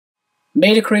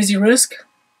Made a crazy risk,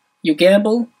 you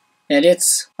gamble, and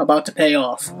it's about to pay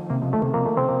off.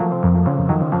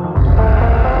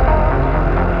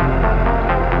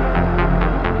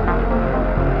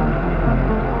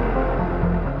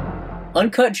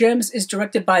 Uncut Gems is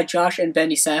directed by Josh and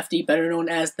Benny Safdie, better known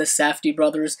as the Safdie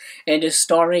brothers, and is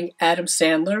starring Adam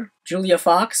Sandler, Julia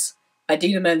Fox,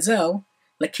 Idina Menzel,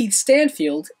 Lakeith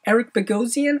Stanfield, Eric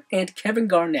Bogosian, and Kevin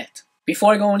Garnett.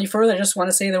 Before I go any further, I just want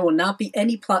to say there will not be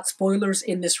any plot spoilers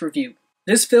in this review.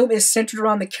 This film is centered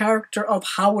around the character of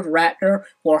Howard Ratner,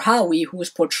 or Howie, who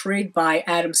is portrayed by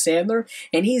Adam Sandler,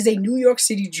 and he is a New York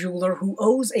City jeweler who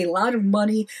owes a lot of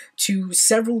money to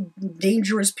several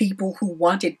dangerous people who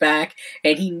want it back,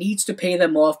 and he needs to pay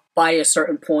them off by a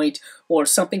certain point, or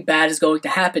something bad is going to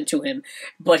happen to him.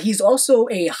 But he's also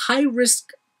a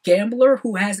high-risk gambler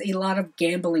who has a lot of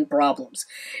gambling problems.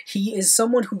 He is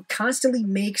someone who constantly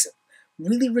makes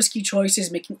really risky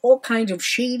choices, making all kinds of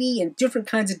shady and different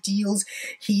kinds of deals.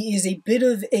 He is a bit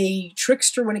of a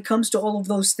trickster when it comes to all of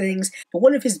those things, but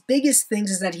one of his biggest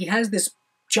things is that he has this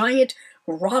giant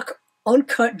rock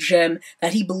uncut gem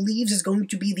that he believes is going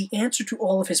to be the answer to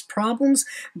all of his problems.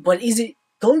 But is it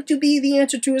going to be the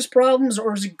answer to his problems,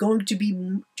 or is it going to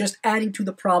be just adding to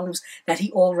the problems that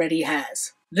he already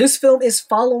has? This film is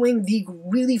following the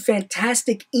really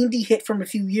fantastic indie hit from a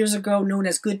few years ago known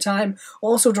as Good Time,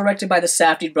 also directed by the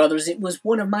Safdie brothers. It was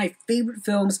one of my favorite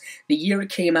films the year it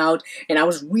came out, and I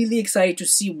was really excited to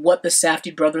see what the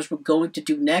Safdie brothers were going to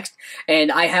do next.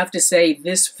 And I have to say,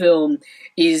 this film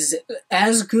is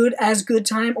as good as Good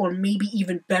Time, or maybe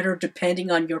even better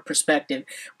depending on your perspective.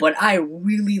 But I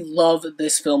really love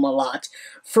this film a lot.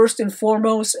 First and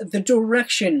foremost, the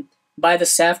direction by the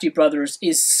Safdie brothers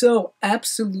is so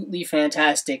absolutely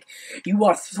fantastic. You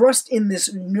are thrust in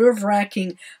this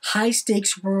nerve-wracking,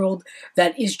 high-stakes world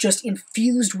that is just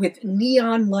infused with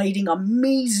neon lighting,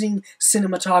 amazing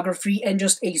cinematography, and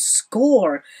just a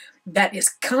score that is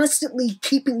constantly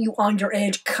keeping you on your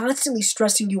edge, constantly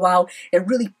stressing you out, and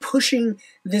really pushing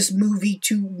this movie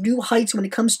to new heights when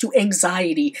it comes to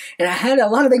anxiety. And I had a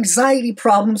lot of anxiety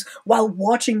problems while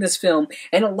watching this film,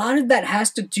 and a lot of that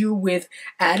has to do with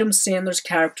Adam Sandler's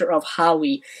character of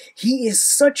Howie. He is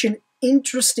such an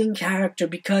interesting character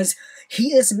because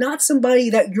he is not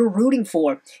somebody that you're rooting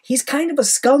for. He's kind of a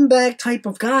scumbag type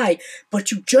of guy,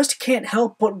 but you just can't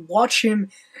help but watch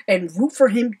him and root for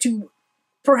him to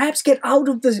perhaps get out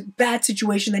of the bad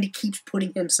situation that he keeps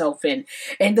putting himself in.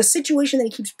 And the situation that he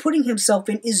keeps putting himself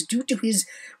in is due to his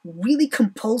really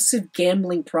compulsive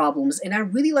gambling problems. And I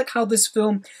really like how this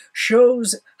film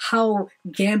shows how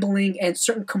gambling and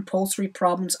certain compulsory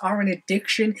problems are an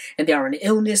addiction, and they are an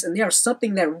illness, and they are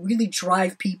something that really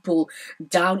drive people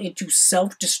down into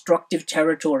self-destructive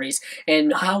territories.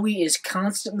 And Howie is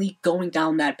constantly going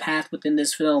down that path within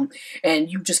this film,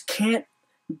 and you just can't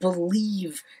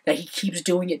believe that he keeps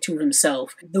doing it to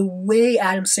himself. The way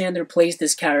Adam Sandler plays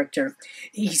this character,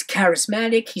 he's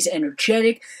charismatic, he's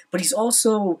energetic, but he's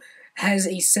also has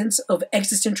a sense of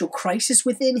existential crisis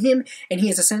within him, and he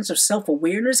has a sense of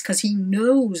self-awareness because he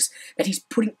knows that he's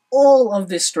putting all of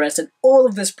this stress and all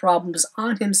of this problems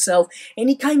on himself, and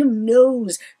he kind of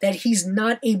knows that he's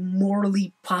not a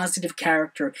morally positive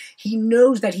character. He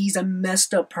knows that he's a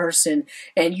messed up person,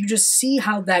 and you just see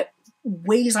how that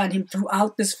weighs on him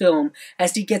throughout this film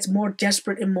as he gets more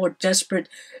desperate and more desperate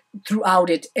throughout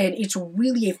it. And it's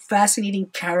really a fascinating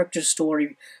character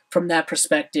story from that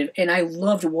perspective, and I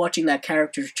loved watching that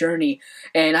character's journey.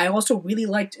 And I also really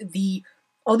liked the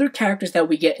other characters that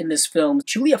we get in this film.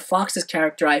 Julia Fox's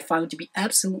character I found to be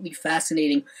absolutely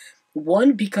fascinating.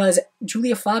 One, because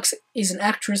Julia Fox is an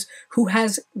actress who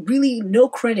has really no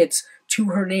credits to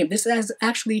her name. This is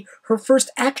actually her first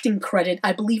acting credit,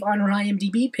 I believe, on her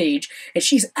IMDb page, and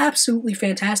she's absolutely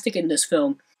fantastic in this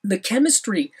film. The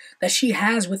chemistry that she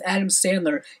has with Adam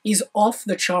Sandler is off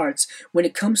the charts when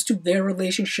it comes to their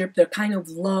relationship, their kind of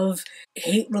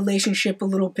love-hate relationship a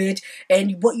little bit,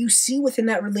 and what you see within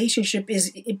that relationship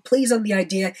is it plays on the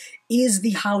idea, is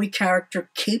the Howie character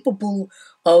capable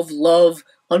of love,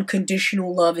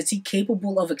 unconditional love? Is he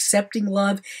capable of accepting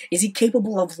love? Is he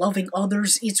capable of loving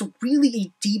others? It's really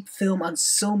a deep film on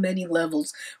so many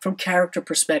levels from character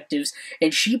perspectives,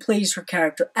 and she plays her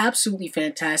character absolutely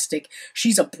fantastic.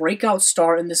 She's a breakout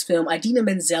star in this film. Idina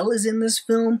Menzel is in this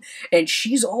film, and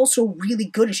she's also really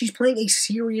good, and she's playing a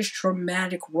serious,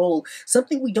 traumatic role,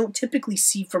 something we don't typically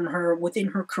see from her within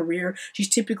her career. She's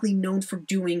typically known for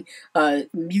doing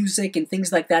music and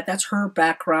things like that. That's her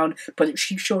background, but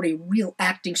she showed a real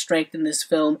acting strength in this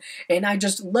film, and I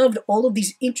just loved all of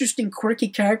these interesting, quirky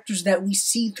characters that we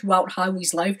see throughout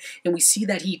Howie's life, and we see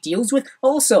that he deals with.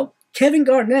 Also, Kevin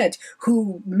Garnett,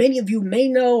 who many of you may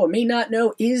know or may not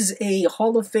know, is a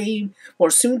Hall of Fame, or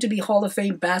soon-to-be Hall of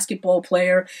Fame basketball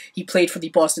player. He played for the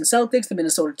Boston Celtics, the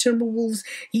Minnesota Timberwolves.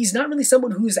 He's not really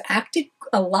someone who's acted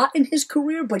a lot in his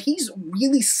career, but he's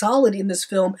really solid in this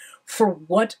film for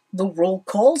what the role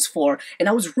calls for. And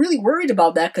I was really worried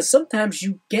about that, because sometimes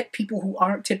you get people who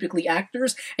aren't typically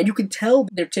actors, and you can tell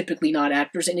they're typically not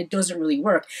actors, and it doesn't really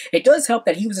work. It does help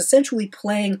that he was essentially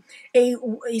playing a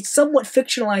somewhat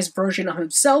fictionalized version of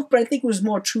himself, but I think it was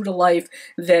more true to life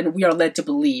than we are led to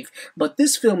believe. But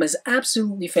this film is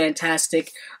absolutely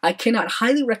fantastic. I cannot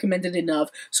highly recommend it enough,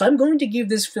 so I'm going to give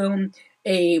this film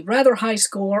a rather high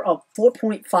score of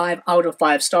 4.5 out of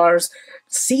 5 stars.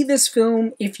 See this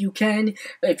film if you can.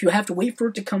 If you have to wait for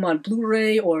it to come on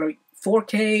Blu-ray or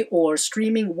 4K or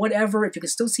streaming, whatever, if you can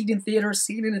still see it in theater,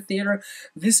 see it in a theater.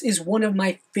 This is one of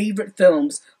my favorite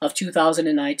films of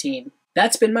 2019.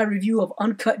 That's been my review of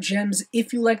Uncut Gems.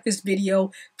 If you like this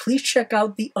video, please check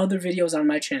out the other videos on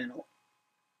my channel.